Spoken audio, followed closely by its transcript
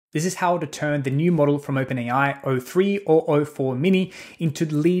This is how to turn the new model from OpenAI O3 or O4 Mini into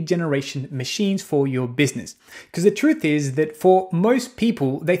lead generation machines for your business. Because the truth is that for most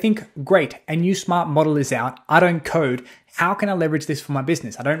people, they think, great, a new smart model is out. I don't code. How can I leverage this for my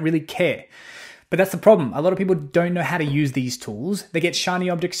business? I don't really care. But that's the problem. A lot of people don't know how to use these tools. They get shiny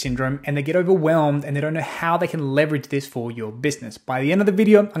object syndrome and they get overwhelmed and they don't know how they can leverage this for your business. By the end of the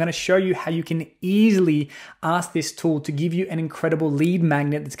video, I'm going to show you how you can easily ask this tool to give you an incredible lead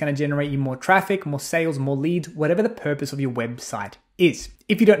magnet that's going to generate you more traffic, more sales, more leads, whatever the purpose of your website is.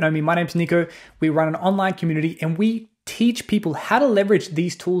 If you don't know me, my name's Nico. We run an online community and we teach people how to leverage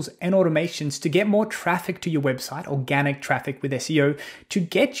these tools and automations to get more traffic to your website, organic traffic with SEO, to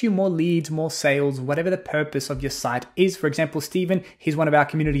get you more leads, more sales, whatever the purpose of your site is. For example, Steven, he's one of our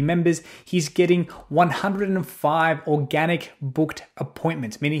community members. He's getting 105 organic booked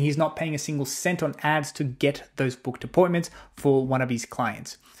appointments, meaning he's not paying a single cent on ads to get those booked appointments for one of his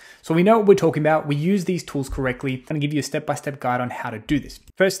clients. So we know what we're talking about. We use these tools correctly. I'm going to give you a step-by-step guide on how to do this.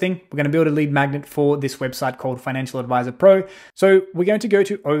 First thing, we're going to build a lead magnet for this website called Financial Advisor Pro. So we're going to go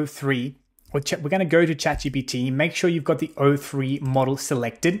to O3. We're going to go to ChatGPT. Make sure you've got the O3 model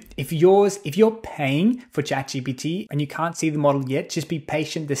selected. If you're paying for ChatGPT and you can't see the model yet, just be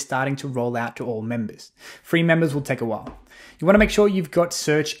patient. They're starting to roll out to all members. Free members will take a while. You want to make sure you've got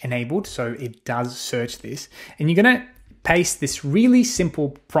search enabled, so it does search this. And you're going to paste this really simple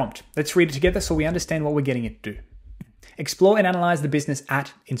prompt. Let's read it together so we understand what we're getting it to do. Explore and analyze the business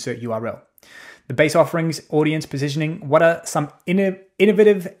at insert URL. The base offerings, audience positioning. What are some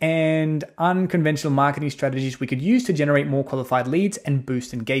innovative and unconventional marketing strategies we could use to generate more qualified leads and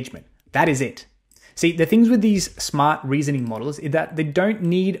boost engagement? That is it. See, the things with these smart reasoning models is that they don't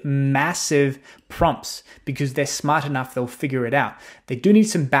need massive prompts because they're smart enough, they'll figure it out. They do need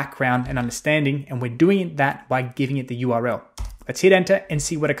some background and understanding, and we're doing that by giving it the URL. Let's hit enter and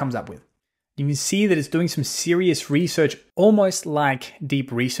see what it comes up with. You can see that it's doing some serious research, almost like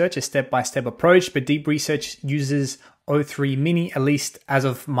deep research, a step-by-step approach, but deep research uses O3 Mini, at least as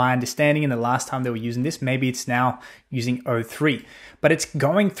of my understanding, and the last time they were using this, maybe it's now using O3. But it's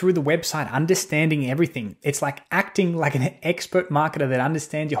going through the website, understanding everything. It's like acting like an expert marketer that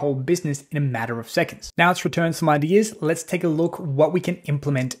understands your whole business in a matter of seconds. Now it's returned some ideas. Let's take a look what we can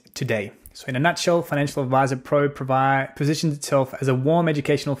implement today. So in a nutshell, Financial Advisor Pro positions itself as a warm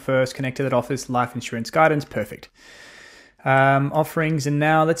educational first connected that offers life insurance guidance. Perfect. Offerings, and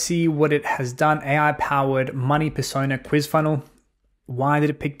now let's see what it has done. AI powered money persona quiz funnel. Why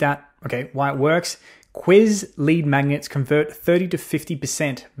did it pick that? Okay, why it works. Quiz lead magnets convert 30 to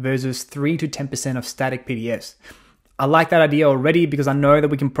 50% versus 3 to 10% of static PDFs. I like that idea already because I know that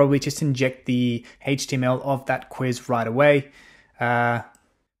we can probably just inject the HTML of that quiz right away.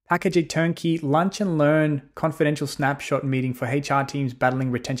 Package a turnkey lunch and learn confidential snapshot meeting for HR teams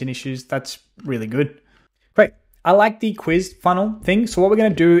battling retention issues. That's really good. Great. I like the quiz funnel thing. So what we're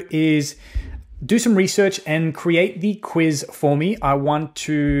going to do is do some research and create the quiz for me. I want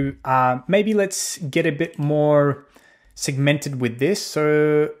to, maybe let's get a bit more segmented with this.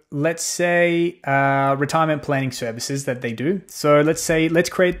 So let's say retirement planning services that they do. So let's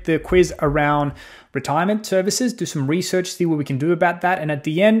create the quiz around retirement services, do some research, see what we can do about that. And at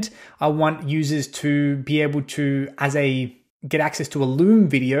the end, I want users to be able to, get access to a Loom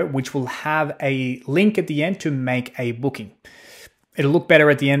video, which will have a link at the end to make a booking. It'll look better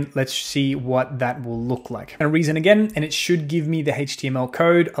at the end. Let's see what that will look like. And reason again, and it should give me the HTML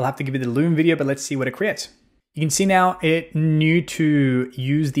code. I'll have to give it the Loom video, but let's see what it creates. You can see now it knew to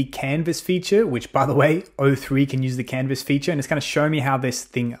use the canvas feature, which by the way, O3 can use the canvas feature, and it's going to show me how this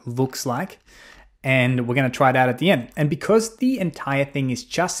thing looks like. And we're going to try it out at the end. And because the entire thing is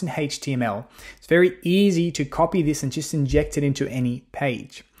just in HTML, it's very easy to copy this and just inject it into any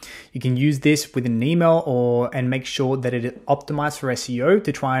page. You can use this with an email and make sure that it is optimized for SEO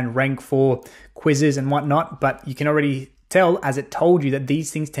to try and rank for quizzes and whatnot. But you can already tell, as it told you, that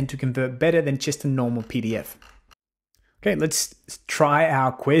these things tend to convert better than just a normal PDF. Okay, let's try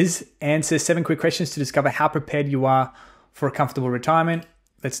our quiz. Answer 7 quick questions to discover how prepared you are for a comfortable retirement.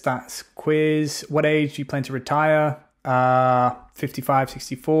 Let's start quiz. What age do you plan to retire? 55,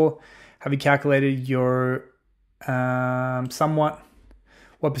 64. Have you calculated your somewhat?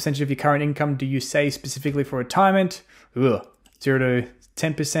 What percentage of your current income do you save specifically for retirement? 0 to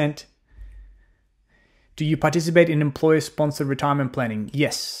 10%. Do you participate in employer-sponsored retirement planning?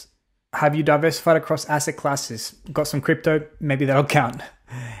 Yes. Have you diversified across asset classes? Got some crypto? Maybe that'll count.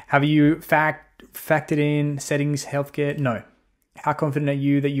 Have you factored in settings, healthcare? No. How confident are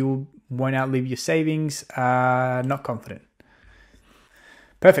you that you won't outlive your savings? Not confident.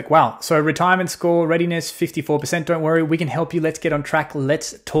 Perfect. Wow. So retirement score, readiness, 54%. Don't worry. We can help you. Let's get on track.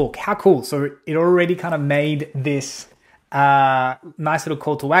 Let's talk. How cool. So it already kind of made this nice little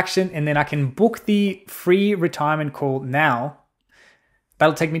call to action. And then I can book the free retirement call now.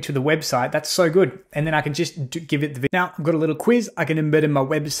 That'll take me to the website. That's so good. And then I can just give it the video. Now I've got a little quiz. I can embed in my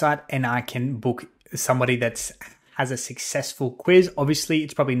website and I can book somebody that's has a successful quiz. Obviously,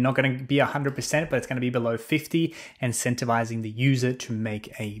 it's probably not going to be 100%, but it's going to be below 50, incentivizing the user to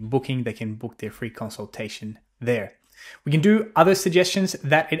make a booking. They can book their free consultation there. We can do other suggestions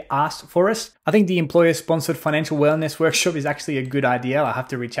that it asked for us. I think the employer-sponsored financial wellness workshop is actually a good idea. I'll have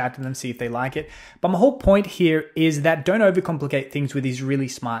to reach out to them, see if they like it. But my whole point here is that don't overcomplicate things with these really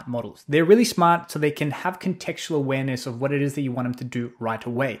smart models. They're really smart so they can have contextual awareness of what it is that you want them to do right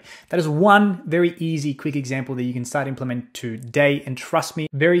away. That is one very easy, quick example that you can start implementing today. And trust me,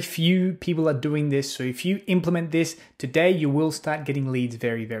 very few people are doing this. So if you implement this today, you will start getting leads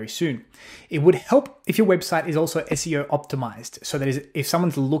very, very soon. It would help if your website is also SEO optimized. So that is, if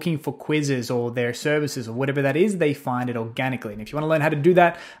someone's looking for quizzes or their services or whatever that is, they find it organically. And if you want to learn how to do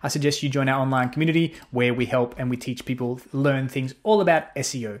that, I suggest you join our online community where we help and we teach people learn things all about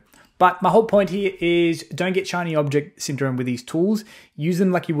SEO. But my whole point here is don't get shiny object syndrome with these tools. Use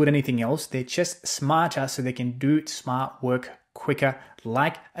them like you would anything else. They're just smarter so they can do smart work quicker,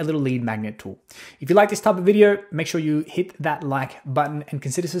 like a little lead magnet tool. If you like this type of video, make sure you hit that like button and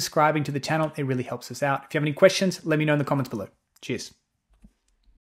consider subscribing to the channel. It really helps us out. If you have any questions, let me know in the comments below. Cheers.